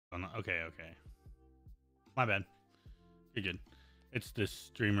Oh, no. Okay, okay. My bad. You're good. It's this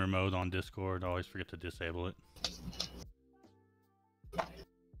streamer mode on Discord. I always forget to disable it.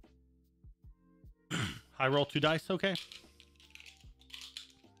 High roll 2 dice, okay?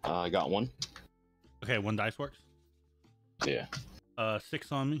 I got one. Okay, 1 dice works. Yeah.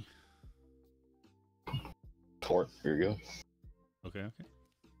 6 on me. 4. Here you go. Okay, okay.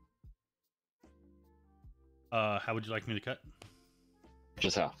 How would you like me to cut?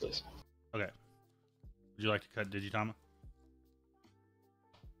 Just half, please. Okay. Would you like to cut Digitama?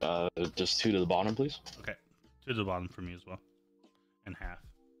 Just 2 to the bottom, please. Okay. 2 to the bottom for me as well. And half.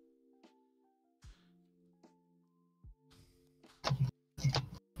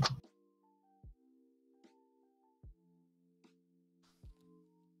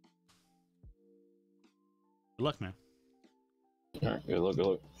 Good luck, man. Alright, good luck, good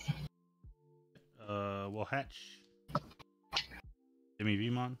luck. We'll hatch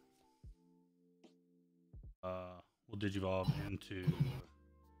Digimon. We'll Digivolve into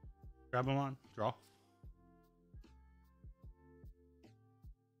Diaboromon. Draw.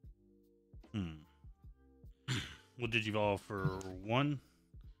 We'll Digivolve for 1 and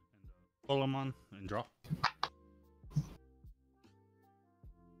Imperialdramon and draw.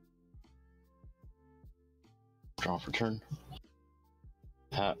 Draw for turn.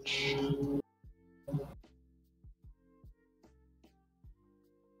 Hatch.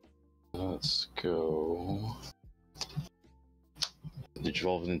 Let's go.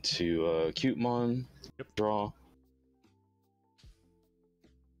 Digivolve into Cutemon. Yep. Draw.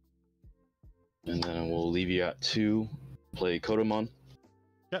 And then we'll leave you at 2. Play Kodomon.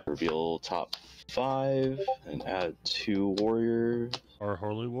 Yep. Reveal top 5 and add 2 warriors. Our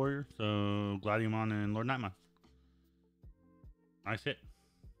Holy Warrior. So Gladiamon and Lord Nightmon. Nice hit.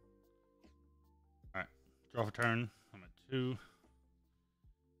 Alright. Draw for turn. I'm at 2.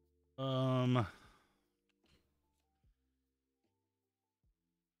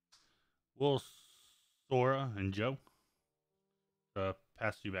 We'll Sora and Joe.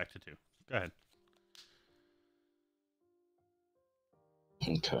 Pass you back to 2. Go ahead.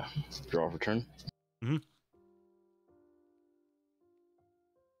 Okay. Draw for turn. Mm-hmm.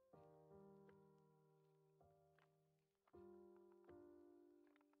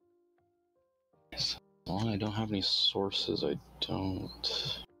 Well, I don't have any sources. I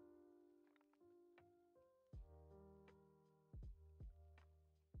don't.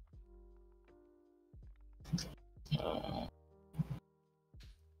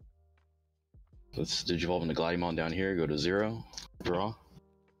 Let's Digivolve into Gladiamon down here. Go to 0. Draw.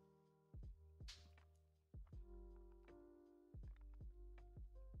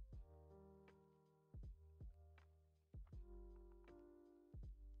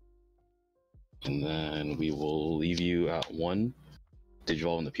 And then we will leave you at 1.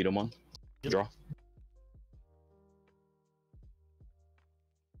 Digivolve into Pedomon. Yep. Draw.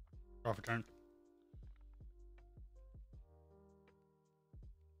 Draw for turn.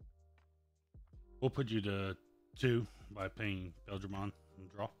 We'll put you to 2 by paying Imperialdramon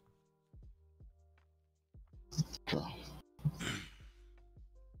and draw. Draw.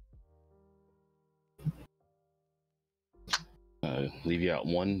 Leave you at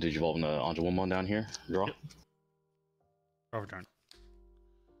 1. Digivolve into Angelomon down here. Draw. Yep. Draw for turn.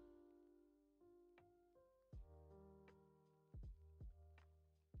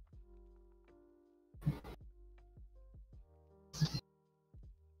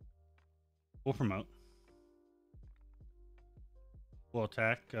 We'll promote. We'll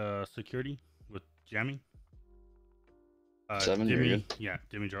attack security with jamming. 7, you're good. Yeah,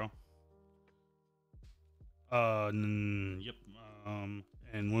 Demi draw. Yep.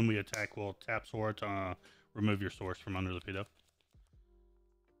 And when we attack, we'll tap Sora to remove your source from under the Pedo.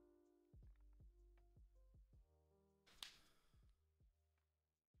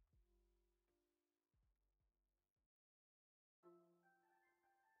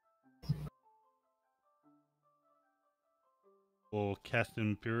 We'll cast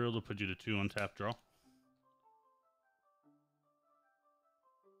Imperial to put you to 2 on tap draw.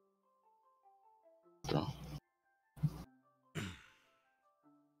 Draw.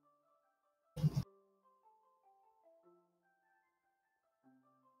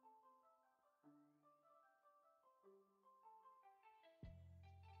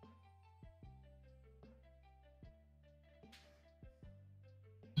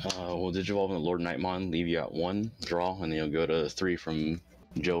 We'll Digivolve into Lord Nightmon, leave you at 1, draw, and then you'll go to 3 from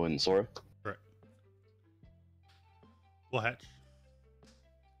Joe and Sora. Correct. We'll hatch.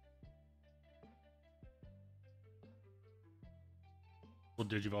 We'll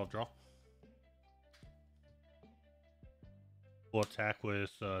Digivolve draw. We'll attack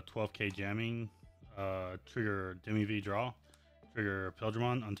with 12k jamming, trigger Demi V draw, trigger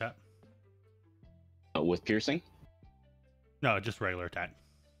Imperialdramon, untap. With piercing? No, just regular attack.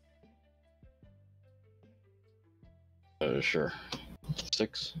 Sure.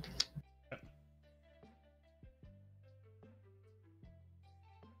 6.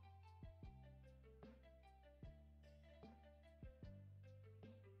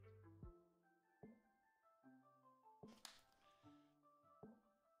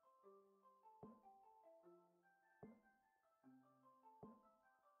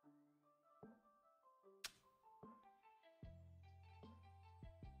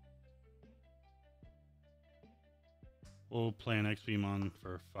 We'll play an XPmon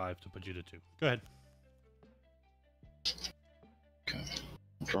for 5 to put you to 2. Go ahead. Okay.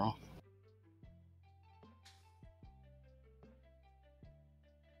 Draw.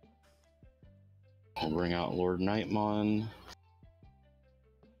 I'll bring out Lord Nightmon.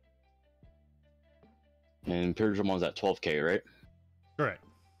 And Imperialdramon's at 12k, right? Correct.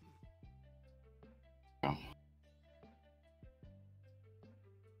 Oh.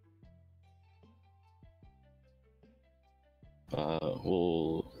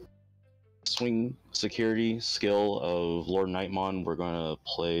 We'll swing security skill of Lord Nightmon. We're gonna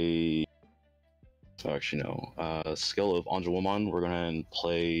play. Oh, actually, no. Skill of Angelwomon. We're gonna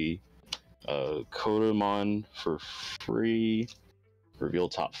play Kodamon for free. Reveal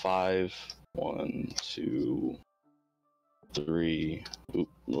top 5. 1, 2, 3. Oop,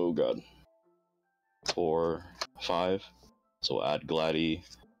 oh god. 4, 5. So we'll add Gladdy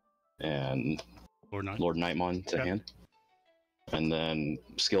and Lord Nightmon to hand. And then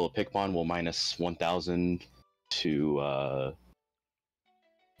skill of Pikmon will minus 1000 to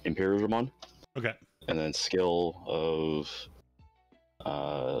Imperialdramon. Okay. And then skill of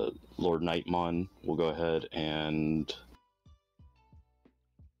Lord Nightmon will go ahead and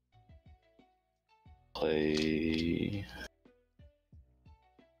play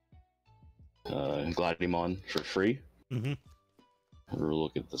Gladiamon for free. Mm-hmm. We'll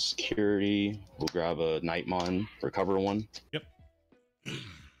look at the security. We'll grab a Nightmon, recover 1. Yep.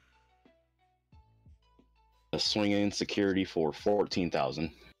 A swing in security for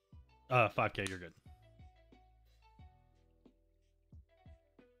 14,000. 5k, you're good.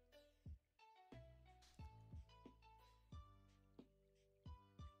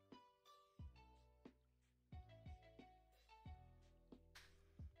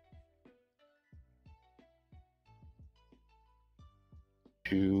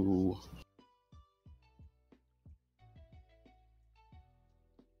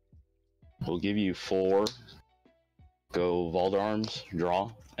 We'll give you 4. Go Valdarms,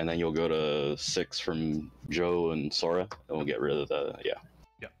 draw, and then you'll go to 6 from Joe and Sora, and we'll get rid of the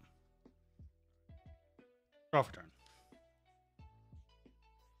Yep. Draw for turn.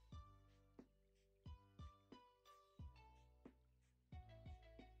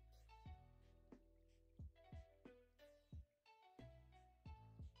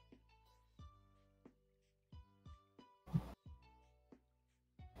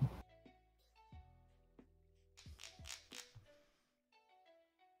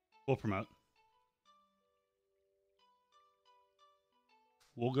 We'll promote.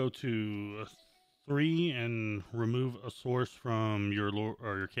 We'll go to 3 and remove a source from your lore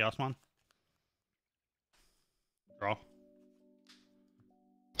or your Chaosmon. Draw.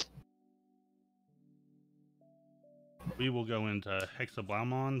 We will go into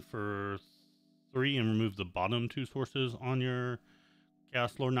Hexablaumon for 3 and remove the bottom 2 sources on your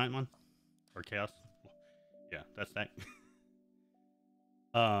Chaos Lord Nightmon. Or Chaos. Yeah, that's that.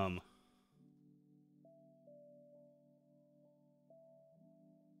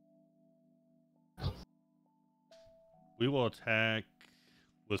 We will attack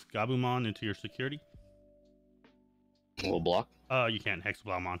with Gabumon into your security. We'll block. You can't.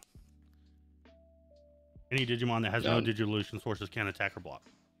 Hexablaumon. Any Digimon that has no Digivolution sources can attack or block.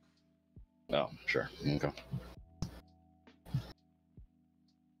 Oh, sure. Okay.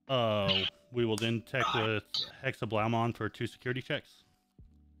 We will then tech with Hexablaumon for 2 security checks.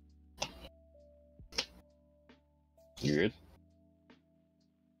 You good?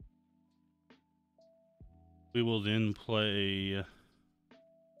 We will then play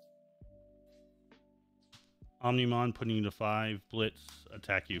Omnimon, putting you to 5, Blitz,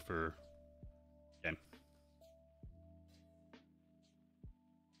 attack you for 10.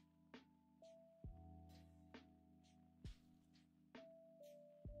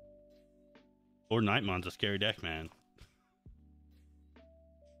 Lord Nightmon's a scary deck, man.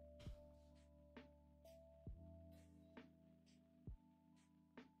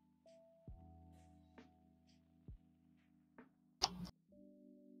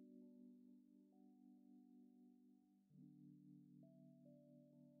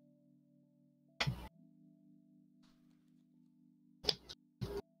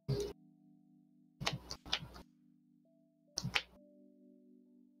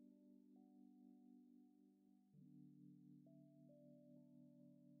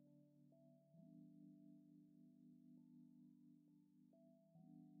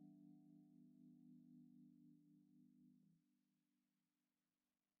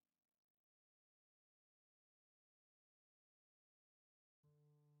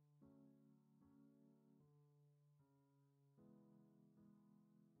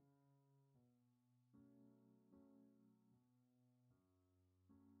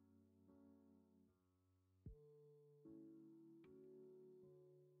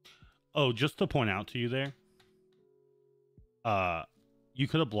 Oh, just to point out to you there, you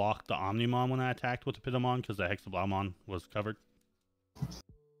could have blocked the Omnimon when I attacked with the Pitamon because the Hexablaumon was covered.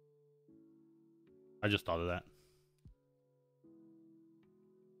 I just thought of that.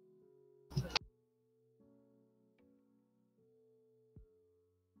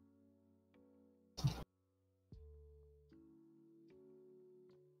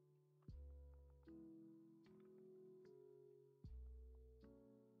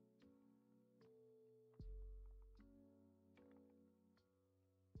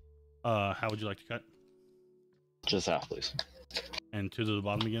 How would you like to cut? Just half, please. And 2 to the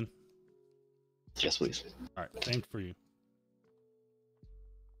bottom again? Yes, please. All right, same for you.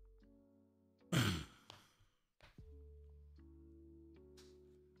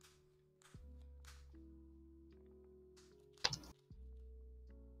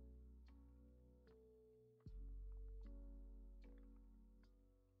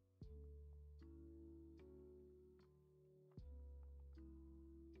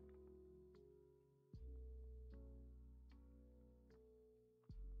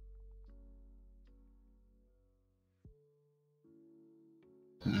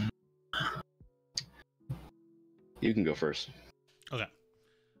 You can go first. Okay.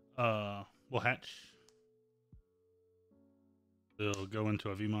 We'll hatch. We'll go into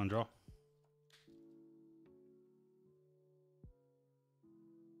a Vmon draw.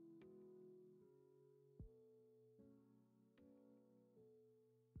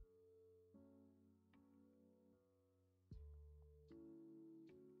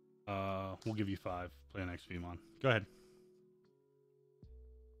 We'll give you 5. Play next Vmon. Go ahead.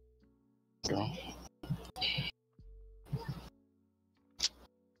 Draw.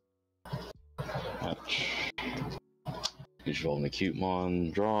 Hatch. Visual on the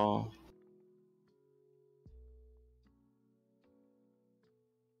Cutemon. Draw.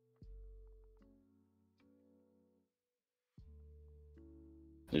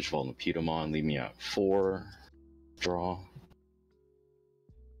 Visual on the Pitamon. Leave me at 4. Draw.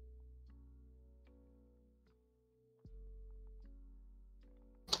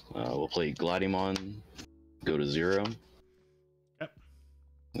 We'll play Gladiamon. Go to 0. Yep.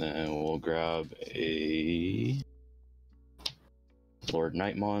 Then we'll grab a Lord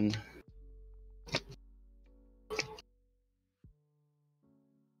Nightmon.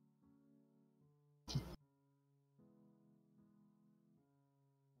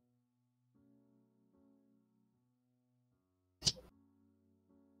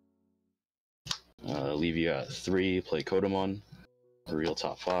 Leave you at 3. Play Kodamon. Real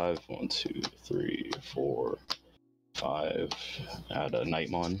top 5. 1, 2, 3, 4, 5. Add a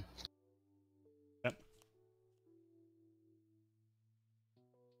Nightmon. Yep.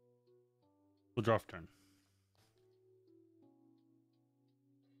 We'll draw for turn.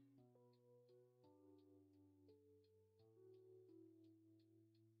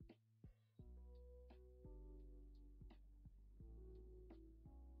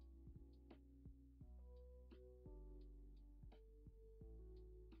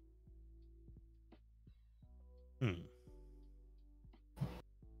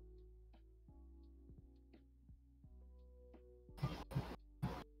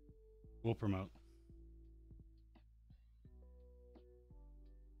 We'll promote.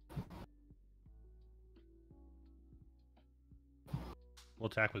 We'll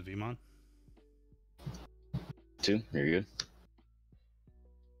attack with Vmon. 2. You're good.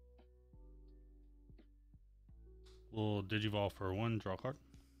 We'll Digivolve for 1, draw a card.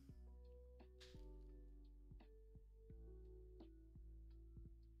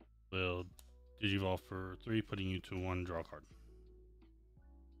 We'll Digivolve for 3, putting you to 1, draw a card.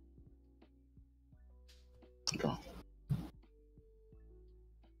 Draw.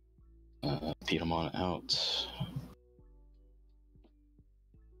 Pitamon out.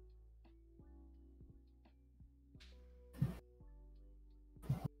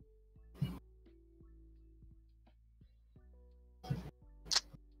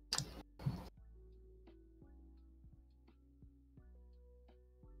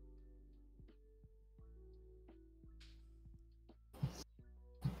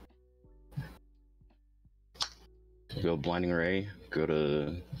 Go Blinding Ray. Go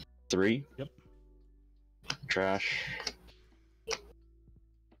to 3. Yep. Trash.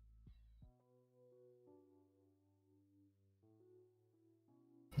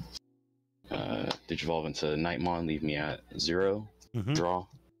 Digivolve into Nightmon. Leave me at 0. Draw.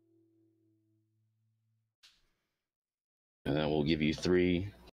 And then we'll give you 3.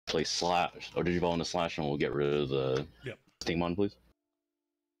 Play Slash. Or Digivolve into Slash, and we'll get rid of the Stingmon, please.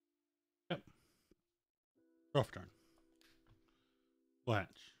 Yep. Draw for turn. We'll hatch.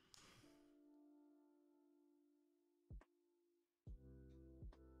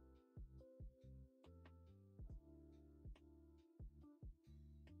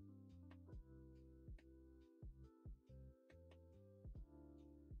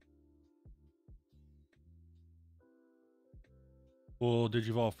 We'll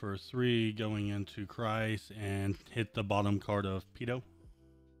Digivolve for 3 going into Christ and hit the bottom card of Pedo.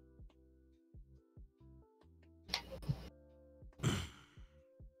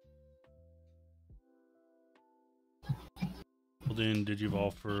 We'll then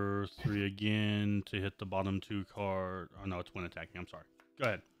Digivolve for 3 again to hit the bottom 2 card. Oh no, it's when attacking. I'm sorry. Go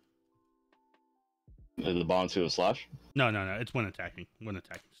ahead. The bottom 2 of Slash? No. It's when attacking. When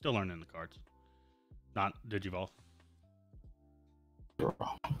attacking. Still learning the cards. Not Digivolve.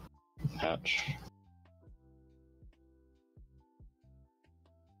 Hatch.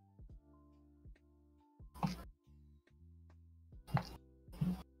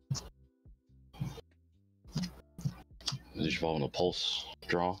 Digivolve on a Pulse.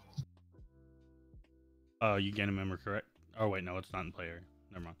 Draw. You gain a member, correct? Oh wait, no, it's not in play area.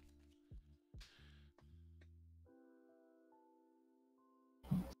 Never mind.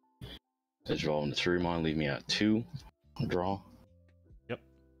 Digivolve on the Imperialdramon, leave me at 2. Draw. Yep.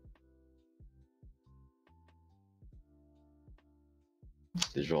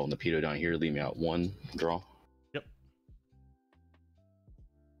 Digivolve on the Pedo down here, leave me at 1. Draw. Yep.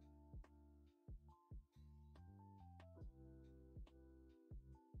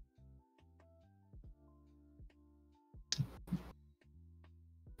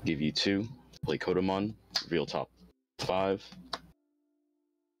 Give you 2. Play Kodamon. Reveal top 5.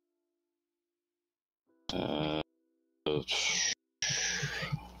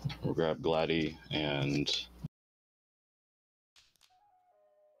 We'll grab Gladdy and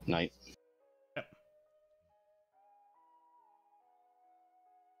Knight. Yep.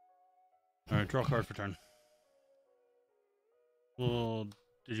 Alright, draw a card for turn. We'll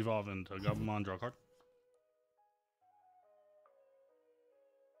Digivolve into Gabumon, draw a card.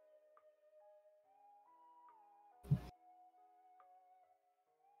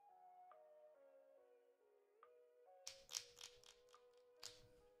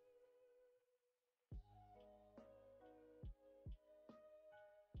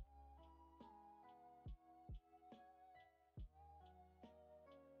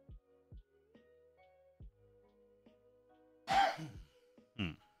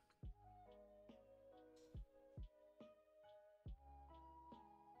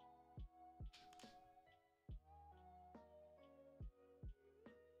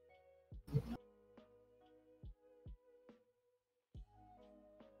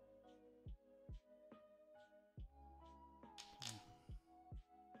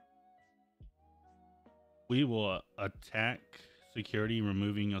 We will attack security,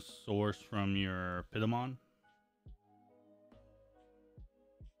 removing a source from your Pitamon.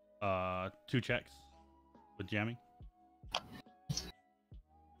 2 checks with jamming.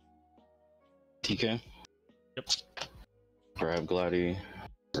 TK. Yep. Grab Gladdy.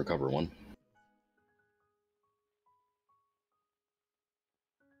 Recover 1.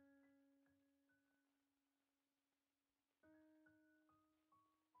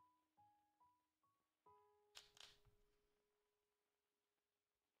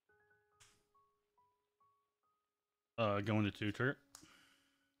 Going to 2 trigger.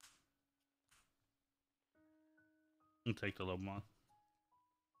 And take the Lobomon.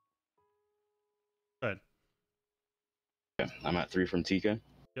 Go ahead. Okay, I'm at 3 from TK.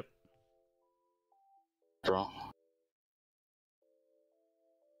 Yep. Draw.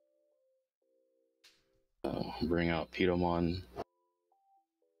 Bring out Pedomon.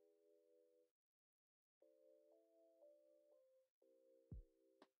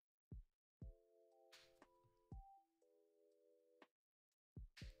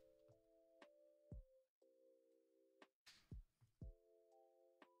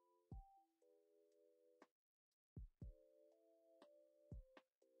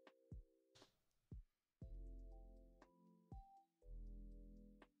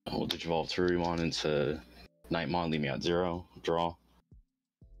 We'll Digivolve Turimon into Nightmon, leave me at 0, draw.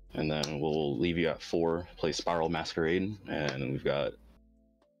 And then we'll leave you at 4, play Spiral Masquerade, and we've got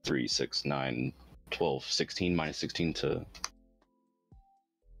 3, 6, 9, 12, 16, minus 16 to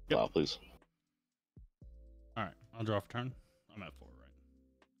allow, please. Alright, I'll draw for turn. I'm at 4, right?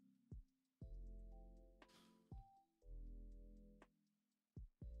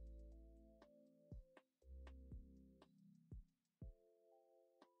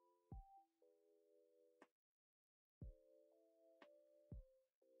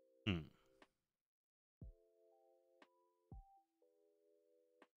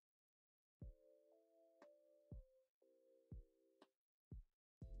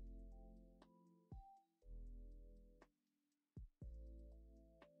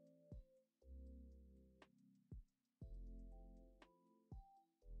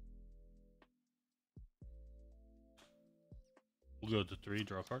 go to 3,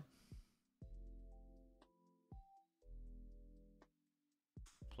 draw a card.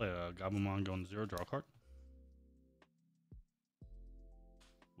 Play a Gabumon going to 0, draw a card.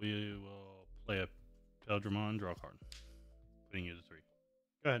 We will play a Imperialdramon, draw a card. Putting you to 3.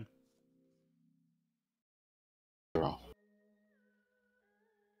 Go ahead. Draw.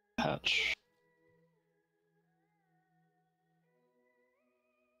 Hatch.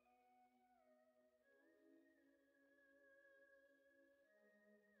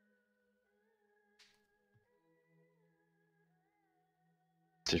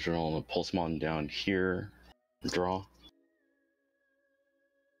 Digimon and Pulsemon down here. Draw.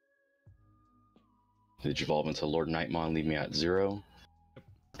 Digivolve into Lord Nightmon, leave me at 0.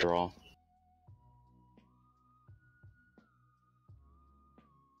 Draw.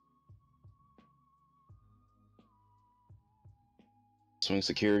 Swing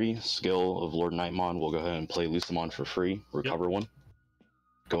security, skill of Lord Nightmon. We'll go ahead and play Lucemon for free. Recover 1.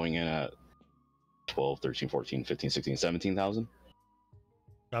 Going in at 12, 13, 14, 15, 16, 17,000.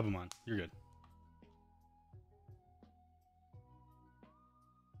 Gabumon, you're good.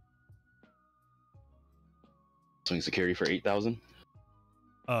 Swing security for 8,000.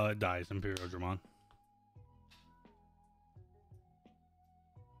 It dies, Imperialdramon.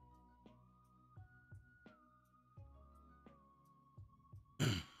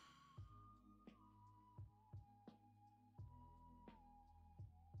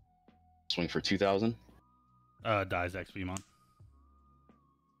 Swing for 2,000. Dies, XVmon.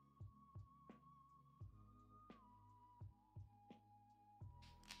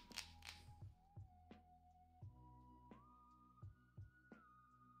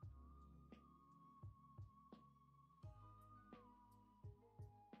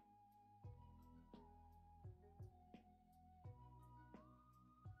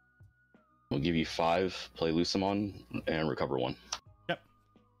 We'll give you 5, play Lucemon, and recover 1. Yep.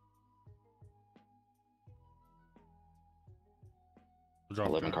 We'll drop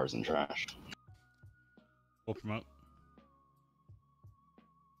 11 cards in trash. We'll promote.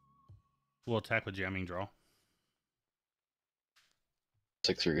 We'll attack with jamming draw.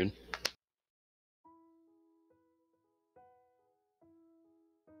 6, you're good.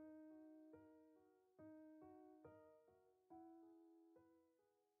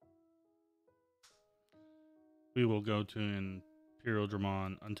 We will go to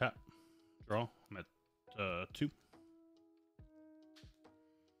Imperialdramon untap. Draw. I'm at 2.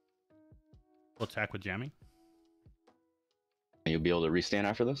 We'll attack with jamming. And you'll be able to restand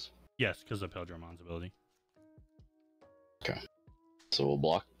after this? Yes, because of Imperialdramon's ability. Okay. So we'll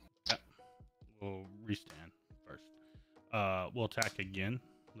block. Yep. We'll restand first. We'll attack again.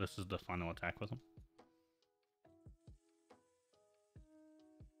 This is the final attack with him.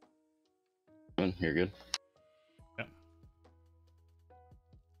 You're good. Yep.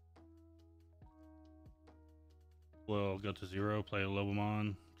 We'll go to 0, play a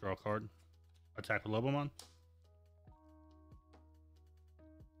Lobomon, draw a card, attack with Lobomon.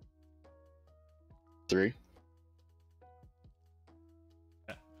 3.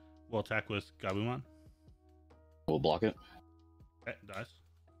 Yeah. We'll attack with Gabumon. We'll block it. Okay, dies.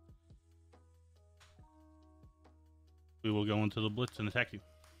 We will go into the blitz and attack you.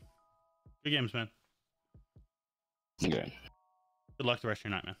 Good games, man. Okay. Good luck the rest of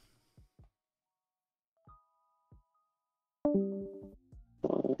your night, man.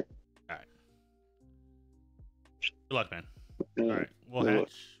 Alright. Good luck, man. Alright, we'll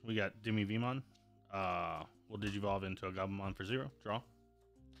hatch. We got Demi Vmon. We'll Digivolve into a Gabumon for 0. Draw.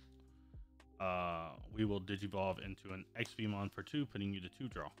 We will Digivolve into an XVmon for 2, putting you to 2.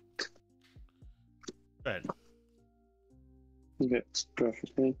 Draw. Go ahead. Okay, draw for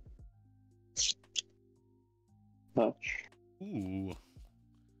 3. Hatch. Ooh.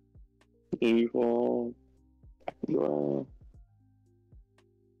 Evil. Draw.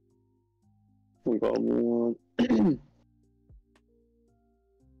 We got one.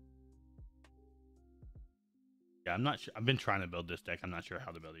 Yeah, I'm not sure. I've been trying to build this deck. I'm not sure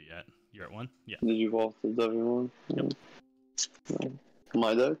how to build it yet. You're at 1? Yeah. Did you evolve to Diaboromon? Yep.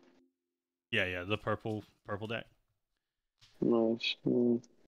 My deck? Yeah, the purple deck. Nice.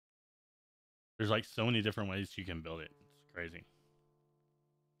 There's like so many different ways you can build it. It's crazy.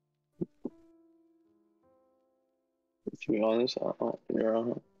 To be honest,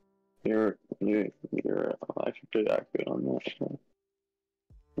 you're actually pretty accurate on that. So.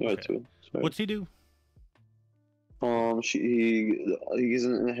 You got Okay. 2. So. What's he do? He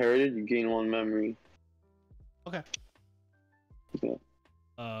isn't inherited. You gain 1 memory. Okay. Yeah.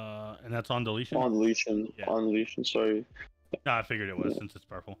 And that's on deletion? On deletion. Yeah. On deletion. Sorry. No, I figured it was since it's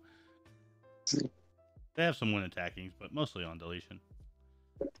purple. They have some when attacking, but mostly on deletion.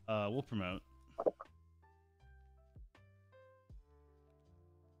 We'll promote.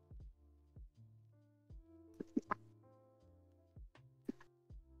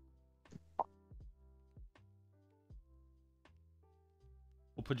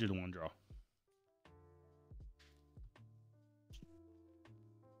 We'll put you to 1 draw.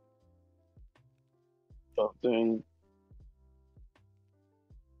 Dropped in.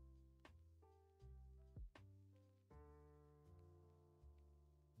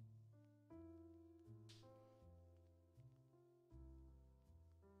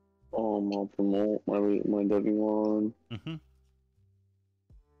 I'll promote my Digimon. Mm-hmm.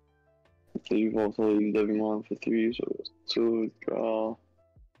 So you both leave Digimon for 3, so it's 2, draw,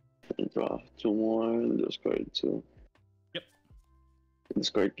 and draw 2 more, and discard 2. Yep.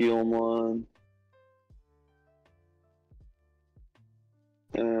 Discard Diaboromon.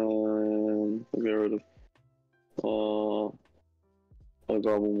 And we'll get rid of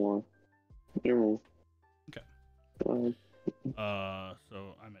Diaboromon. Your move. Okay.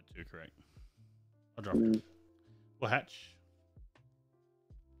 So I'm at 2, correct? I'll drop Mm. it. We'll hatch.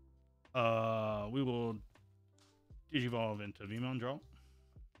 We will Digivolve into Vemon draw.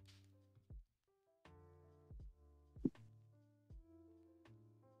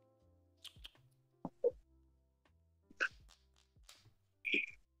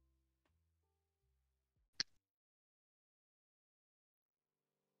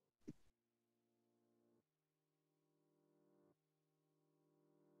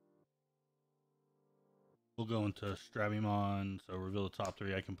 We'll go into Stravimon, so reveal the top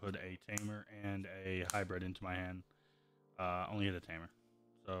 3. I can put a Tamer and a Hybrid into my hand. Only hit a Tamer.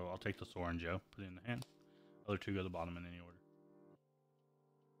 So I'll take the Sora and Joe, put it in the hand. Other 2 go to the bottom in any order.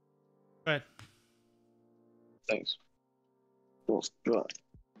 Go ahead. Thanks. Cool. Draw.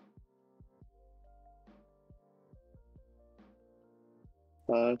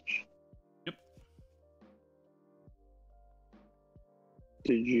 Hatch. Yep.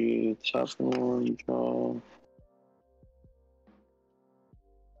 Digi, tap 1, draw.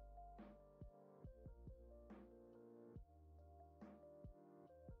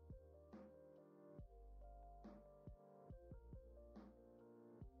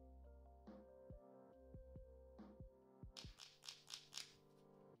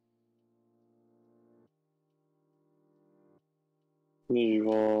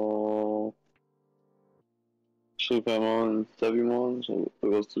 Digivolve. Supermon, Devimon, so it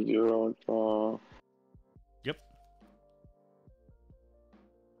goes to 0, draw. Yep.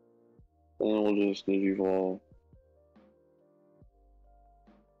 And then we'll just Digivolve.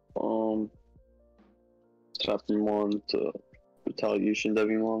 Chapter 1 to Retaliation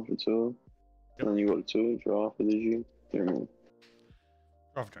Devimon for 2. Yep. And then you go to 2, draw for Digi. Your move.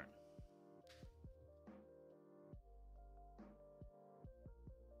 Draw for turn.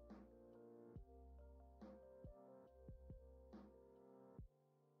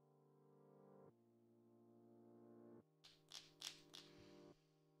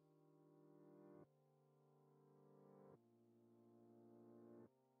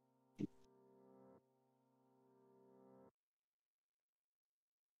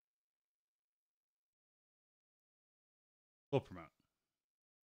 We'll promote.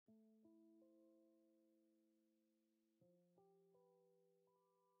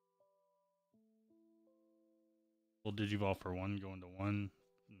 We'll Digivolve for 1, go into 1.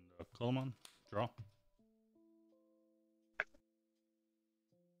 Colomon, draw.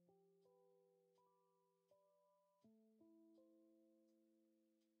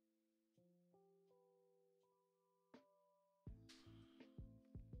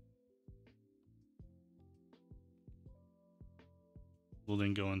 We'll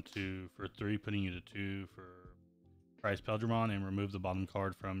then go into for 3, putting you to 2 for Imperialdramon and remove the bottom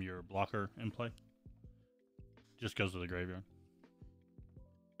card from your blocker in play. Just goes to the graveyard.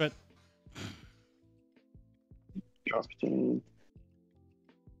 But Drop 15.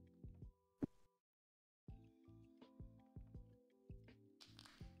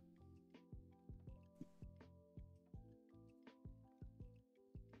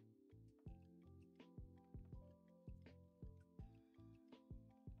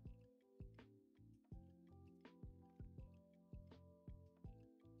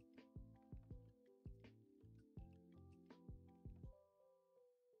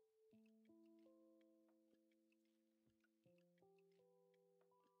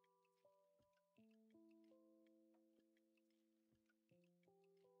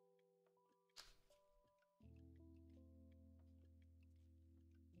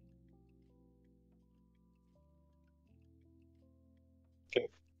 Okay.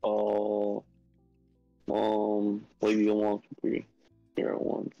 Play Digimon for 3. Here at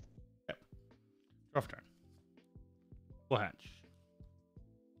 1. Yep. Draw for turn. Full hatch.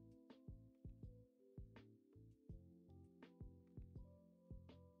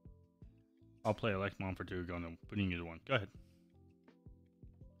 I'll play Electmon for 2, going to putting you to 1. Go ahead.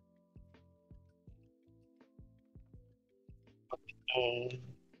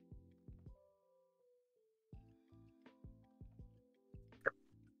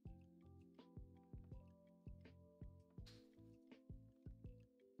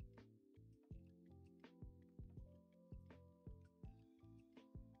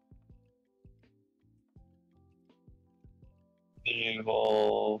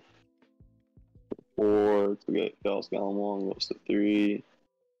 Evolve 4 to get Chaos Galamon goes to 3.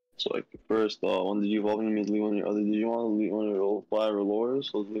 So like first, when Digivolve immediately when your other Digimon, delete one of your old 5 or lower.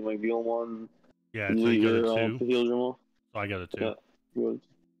 So delete my Gilmon, Yeah, so delete you go your to 2. Imperialdramon. So I got a 2. Yeah, good.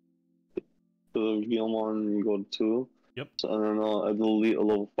 So Gilmon, you go to 2. Yep. So and then I delete a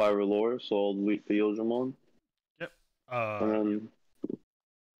level 5 or lower, so I'll delete Imperialdramon. Yep.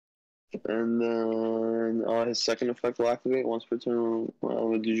 And then his second effect will activate once per turn.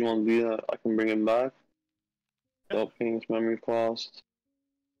 With Digimon V, I can bring him back without paying its memory cost.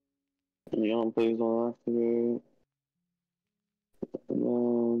 And Digimon plays on activate. And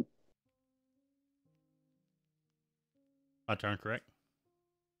then My turn, correct?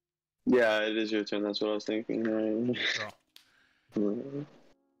 yeah, it is your turn. That's what I was thinking. Draw.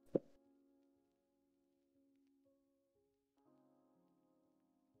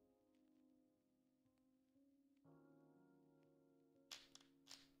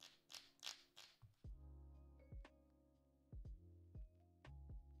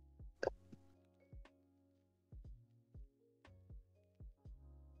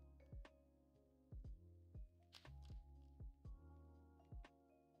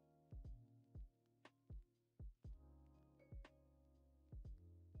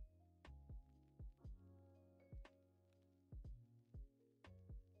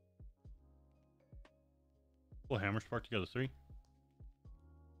 Full Hammer Spark to go to 3.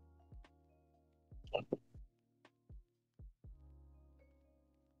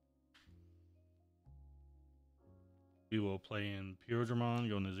 We will play in Imperialdramon,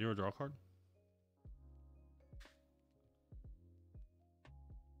 going to 0, draw a card.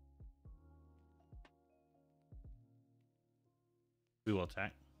 We will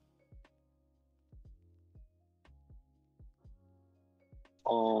attack.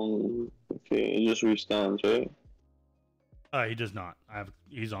 Okay, it just restands, right? He does not.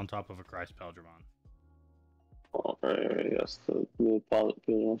 He's on top of a Christ Paldramon. Oh, right, yes, the pilot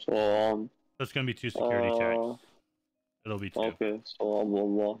pillar. So, So it's going to be 2 security checks. It'll be 2. Okay, so I'll blah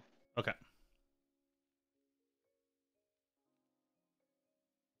blah. Okay.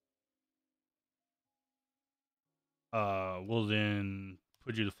 We'll then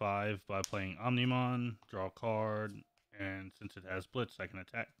put you to 5 by playing Omnimon, draw a card, and since it has Blitz, I can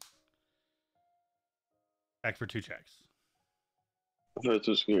attack. Attack for 2 checks. For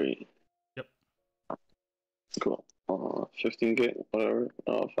 2 security. Yep. Cool. 15k, whatever.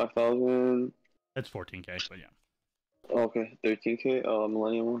 5,000. That's 14k, but yeah. Okay, 13k.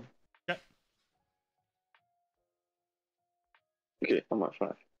 Millennium one. Yep. Okay, I'm at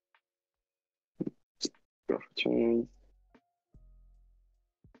 5. Go for turn.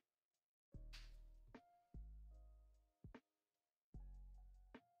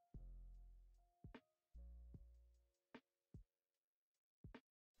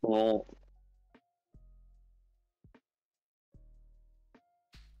 Well,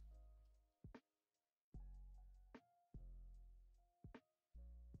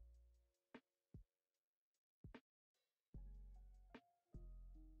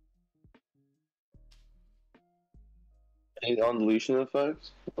 any on deletion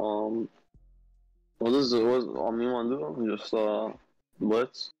effects. What Omnimon do? Just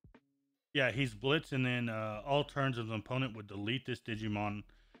blitz. Yeah, he's Blitz, and then all turns of the opponent would delete this Digimon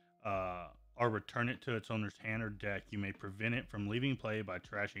or return it to its owner's hand or deck. You may prevent it from leaving play by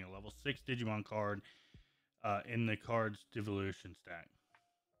trashing a level 6 Digimon card in the card's devolution stack.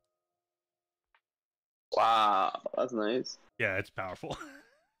 Wow, that's nice. Yeah, it's powerful.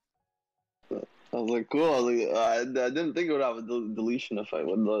 I was like, cool. I didn't think it would have a deletion effect.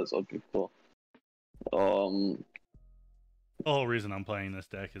 What does? Okay, cool. The whole reason I'm playing this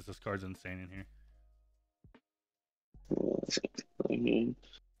deck is this card's insane in here.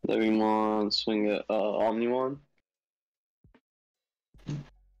 Digimon, swing it. Omnimon.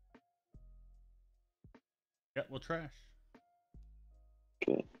 Yeah, we'll trash.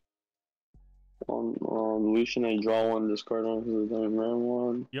 Okay. On deletion, I draw one, discard one because it's a random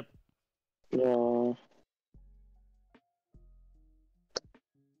one. Yep. Yeah.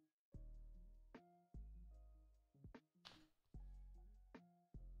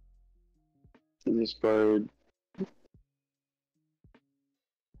 Discard.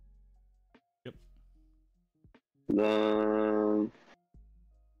 Yep. Then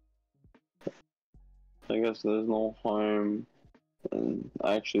I guess there's no harm. And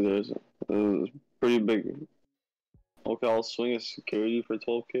actually, there's a pretty big. Okay, I'll swing a security for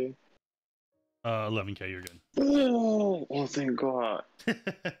 12k. 11k, you're good. Oh, thank God.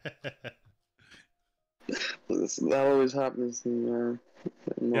 That always happens to me, man.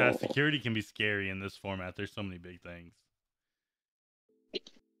 No. Yeah, security can be scary in this format. There's so many big things.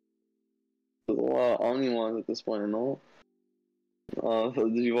 There's a lot of Omnimons at this point, no?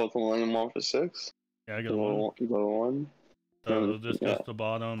 Did you vote to Millennium on for 6? Yeah, I got one. You got one? So this Yeah. goes to the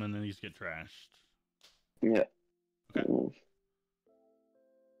bottom, and then these get trashed. Yeah. Okay.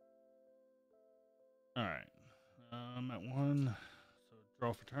 All right. I'm at 1. So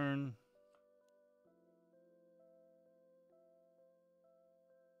draw for turn.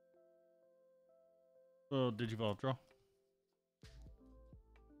 So Digivolve draw.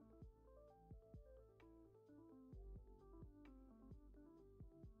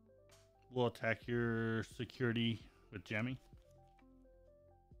 We'll attack your security with jamming.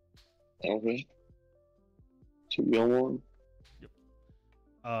 Okay. To be on one? Yep.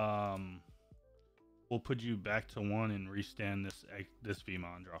 We'll put you back to 1 and restand this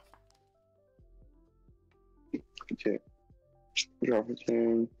VMon draw. Okay. Draw for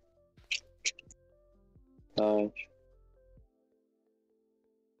turn.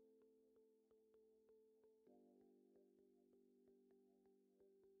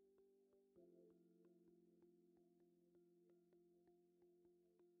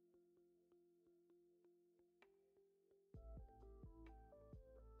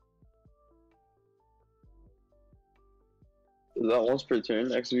 Is that once per turn,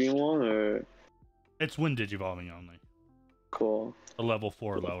 XV1, or? It's when Digivolving only. Cool. A level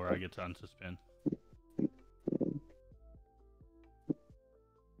 4 or lower, I get to unsuspend.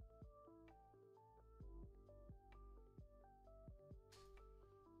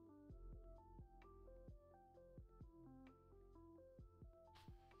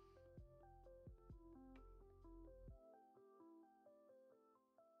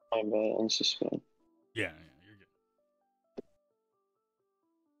 My bad, unsuspend. Yeah, you're good.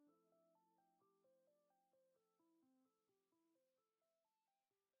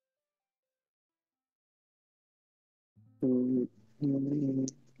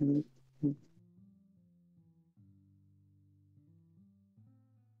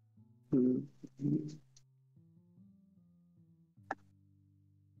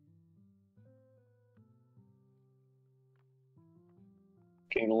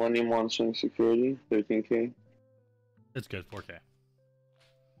 Okay, Millennium One swing security, 13k. It's good, 4k.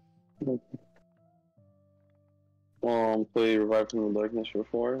 Play Revive from the Darkness for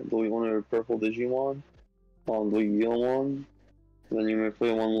 4. Delete one of your purple Digimon. Delete Gilmon. Then you may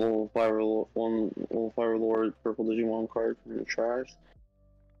play one level 5 or lower purple Digimon card from your trash.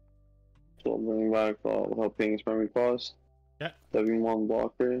 So I'll bring back without paying its memory cost. Yeah. Devimon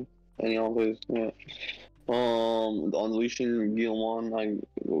blocker. Any always, yeah. Unleashing Gilmon,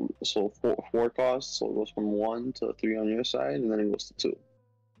 so 4 costs, so it goes from 1 to 3 on your side, and then it goes to 2.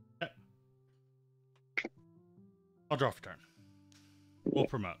 Yeah. I'll draw for turn. We'll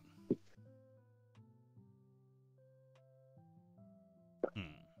promote.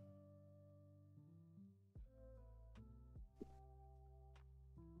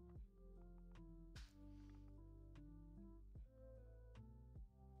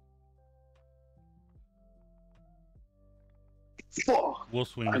 Fuck! We'll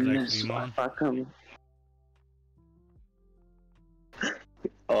swing I his missed. XVMon.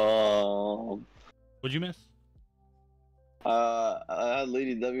 What'd you miss? I had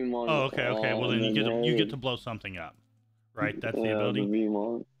Lady Devimon. Oh, okay. Well, then you get to blow something up, right? That's the ability. The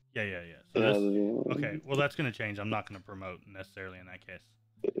Vmon. Yeah. So okay. Well, that's gonna change. I'm not gonna promote necessarily in that case.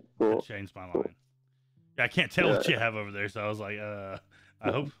 Cool. That changed my line. Yeah, I can't tell what you have over there, so I was like, I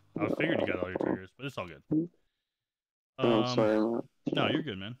figured you got all your triggers, but it's all good. I'm sorry, man. No, you're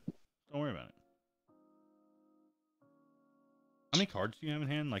good, man. Don't worry about it. How many cards do you have in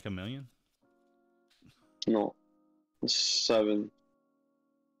hand? Like 1 million? No. 7.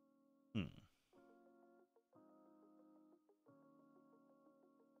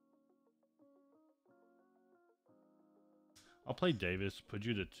 I'll play Davis, put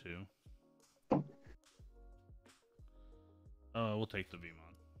you to 2. We'll take the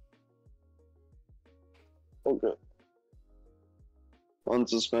VMon. Okay.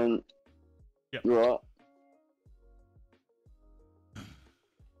 Unsuspend. Yep. Draw.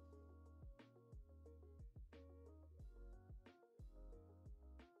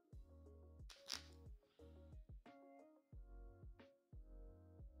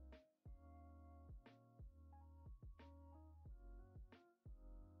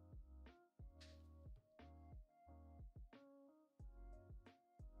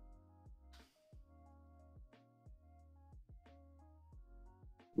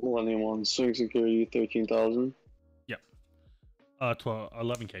 Millennium on swing security 13,000. Yep.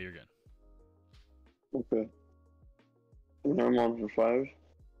 11K, you're good. Okay. And I'm on for 5.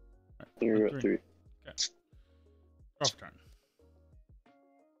 You're at 3. Okay. Draw for turn.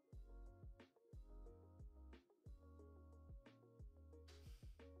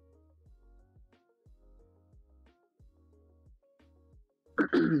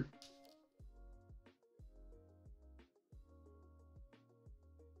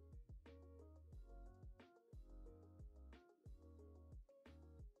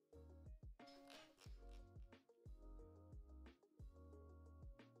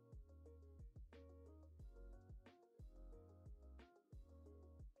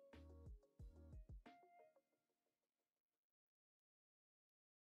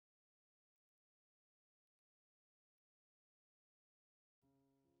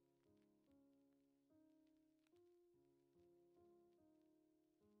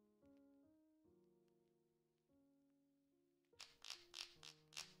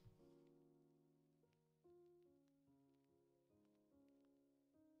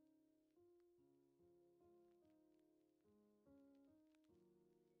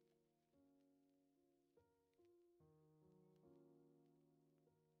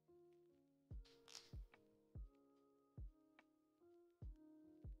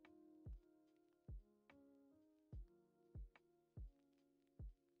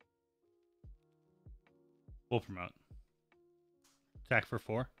 We'll promote. Attack for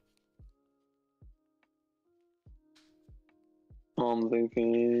 4. I'm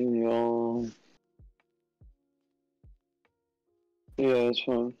thinking, yeah, it's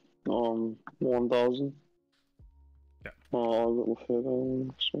fine. 1,000. Yeah. I'll go with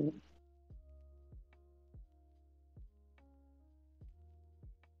it. So.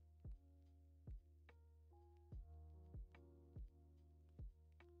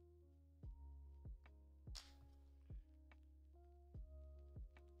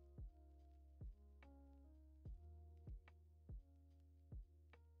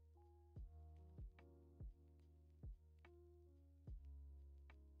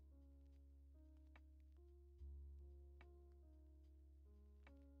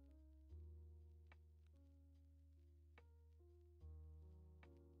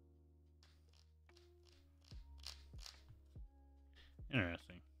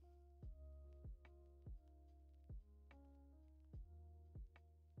 Interesting.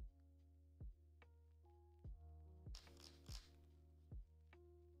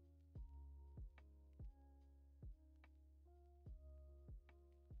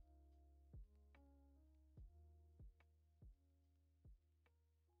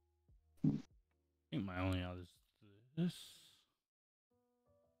 I think my only out is this.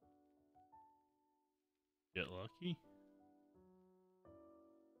 Get lucky.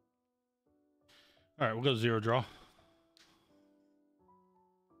 Alright, we'll go 0 draw.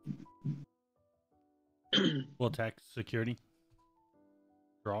 We'll attack security.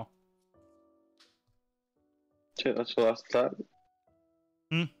 Draw. Shit, that's the last attack.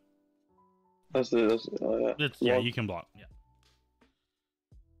 Hmm? That's yeah. Yeah, you can block. Yeah.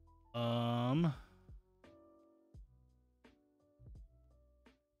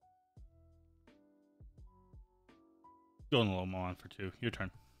 Going a little more on for 2. Your turn.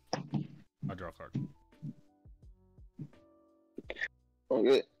 I'll draw a card.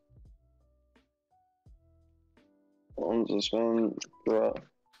 Okay. I'm just going to draw.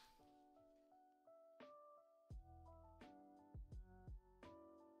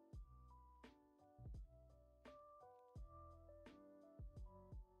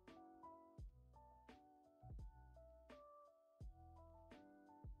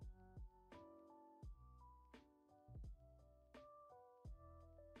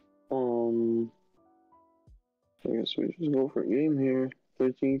 I guess we just go for game here.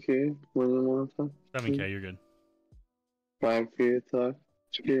 13k, more than one attack. 7K, you're good. 5k attack.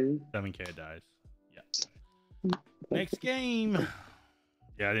 Security. 7K dies. Yeah. Next game.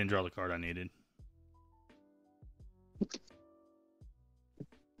 Yeah, I didn't draw the card I needed.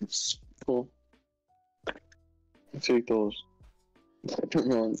 Cool. Take those.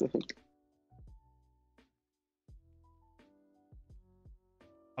 No,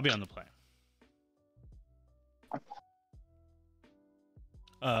 I'll be on the play.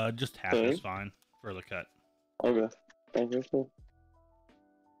 Just half is fine for the cut. Okay. Okay, cool.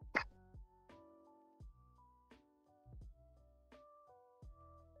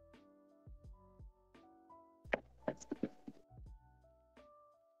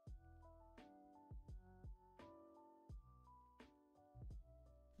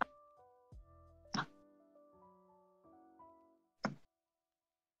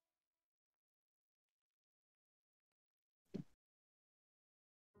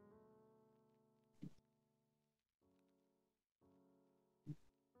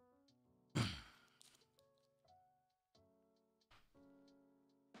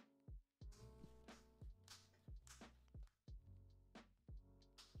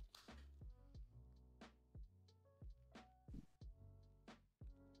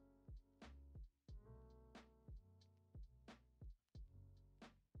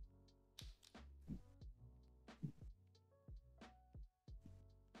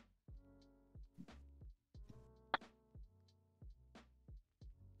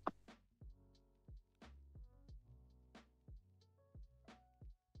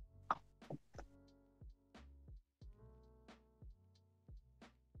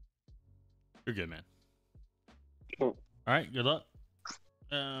 You're good, man. Cool. All right, good luck.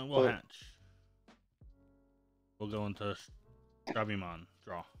 We'll Cool. hatch. We'll go into Diaboromon.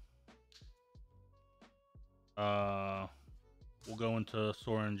 Draw. We'll go into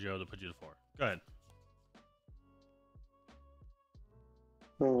Sora and Joe to put you to 4. Go ahead.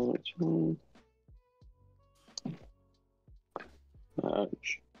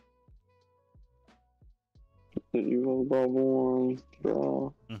 Hatch. Did you go bubble one?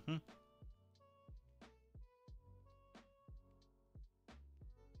 Draw. Mm-hmm.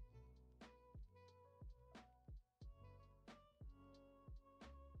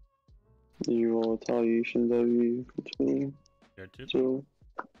 Did you roll retaliation W between Here too. 2?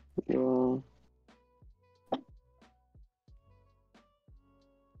 Draw.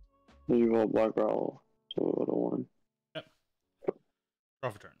 Did you roll black owl? So go to 1. Yep.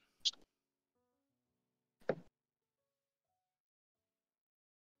 Draw for turn.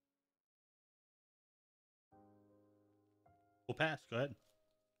 We'll pass. Go ahead.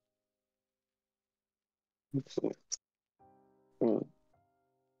 Let's see.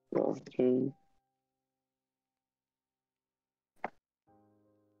 Draw for turn.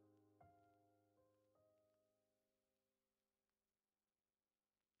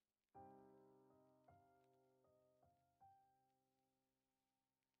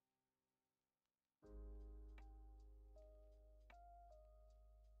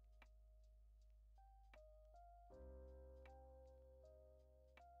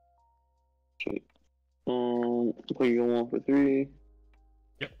 Okay. Play you 1 for 3.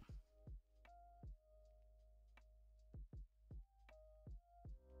 Yep.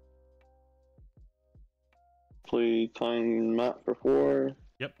 Play tiny map for 4.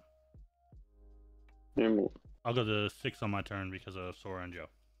 Yep. And move. I'll go to 6 on my turn because of Sora and Joe.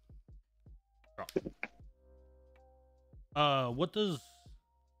 Draw. How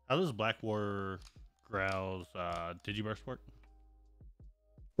does Black War Growl's Digiburst work?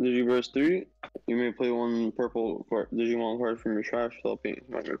 Digiverse 3, you may play 1 purple Digimon card from your trash without paying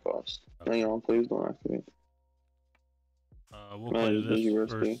minor cost. Okay. Hang on, please don't activate. We'll play this Digiverse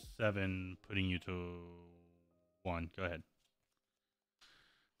for 3. 7, putting you to 1. Go ahead.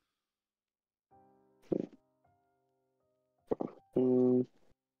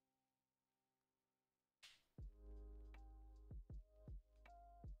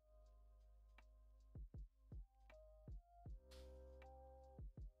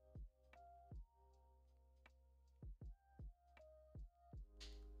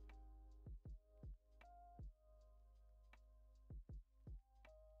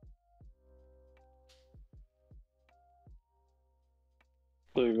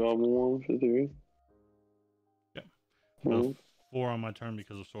 Play Goblin 1 for 3. Yep. Go 4 on my turn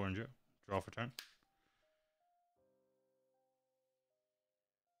because of Sora and Joe. Draw for turn.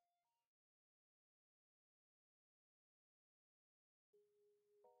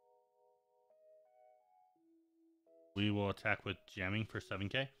 We will attack with jamming for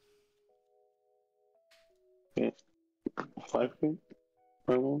 7k. 5K?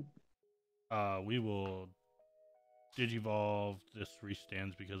 Right one? We will Digivolve. This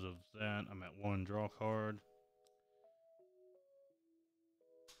restands because of that. I'm at 1 draw card.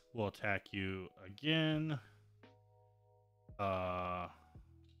 We'll attack you again. Yep.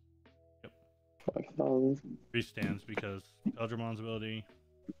 5,000. Restands because Imperialdramon's ability.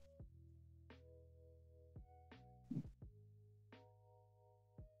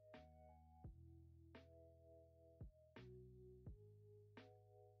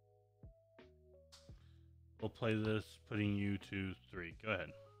 We'll play this, putting you to 3. Go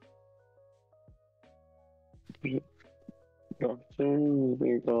ahead. Doctor,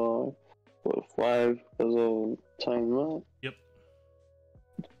 we got what, 5 because of time map? Yep.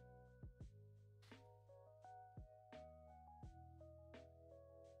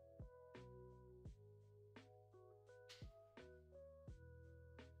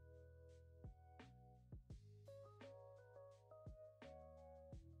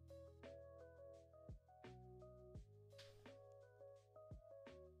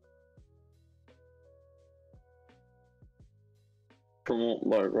 Promote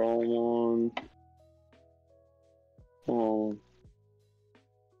like Diaboromon.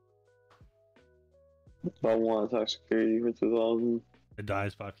 I want attack security for 2,000. It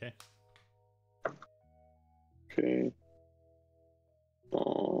dies 5k. Okay.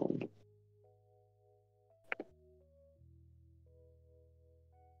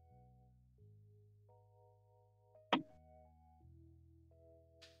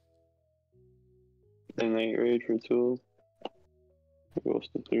 Then 8 rage for 2. It goes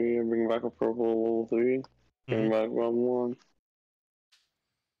to 3. I bring back a purple level 3. Bring back Rob 1.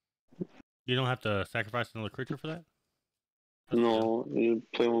 You don't have to sacrifice another creature for that? No, you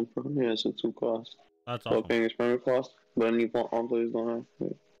play one for me. Yeah, it's a 2 cost. That's Without awesome. paying its memory cost, but any on players don't have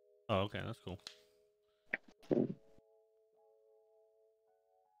it. Oh, okay, that's cool.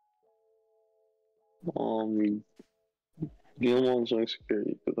 Deal one swing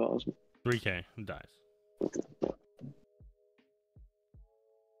security 2000. 3K dies.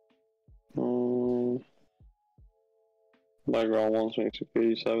 Background one swing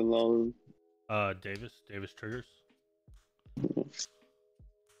security 7000. Davis triggers. We'll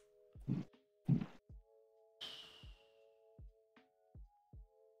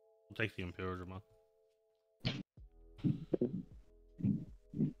take the Imperialdramon.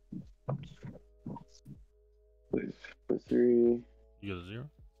 For 3. You go to 0.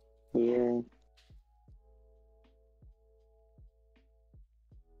 0.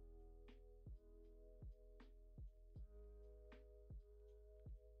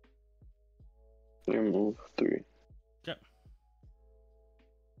 Move 3. Okay.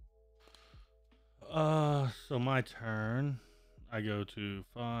 So my turn. I go to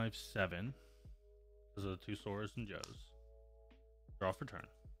 5, 7. Those are the 2 Soras and Joes. Draw for turn.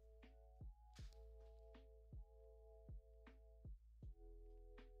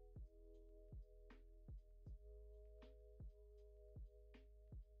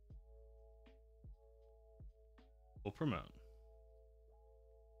 We'll promote.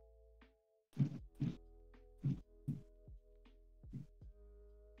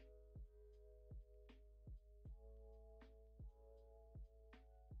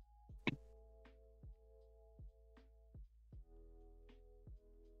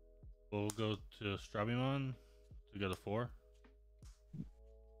 We'll go to Strabimon to go to 4.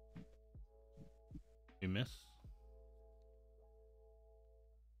 We miss.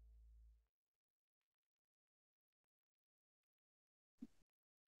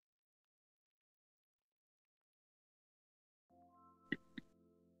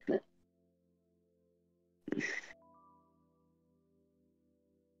 He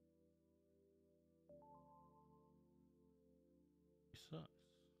sucks.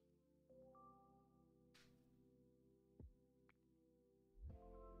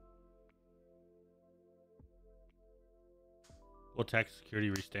 We'll attack security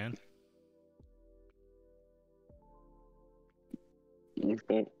restand.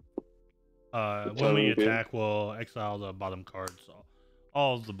 Okay. When we attack, we'll exile the bottom cards.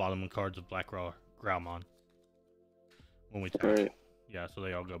 All of the bottom cards of Black Growlmon. When we attack. Right. Yeah, so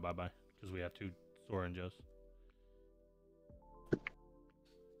they all go bye-bye. Because we have 2 Sora and Joes.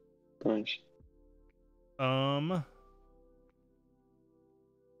 Nice.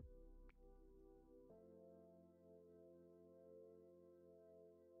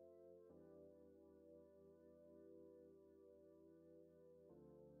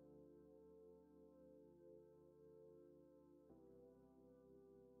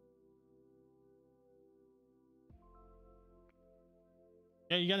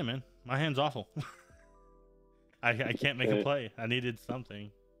 Yeah, you got it, man. My hand's awful. I can't make a play. I needed something.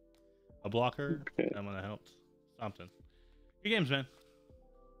 A blocker? Okay. That would have helped. Something. Good games, man.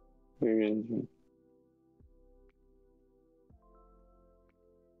 Good games, man.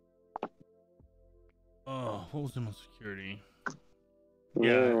 Oh, what was in my security?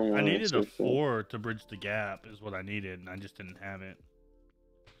 Yeah, I needed a 4 to bridge the gap is what I needed, and I just didn't have it.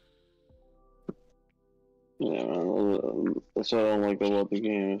 Yeah, man, that's what I don't like about the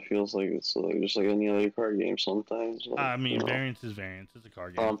game. It feels like it's like just like any other card game sometimes. Like, I mean, variance is variance. It's a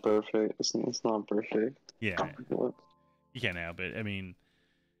card game. Not perfect. It's not perfect. Yeah, you can't help it. I mean,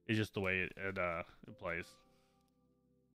 it's just the way it plays.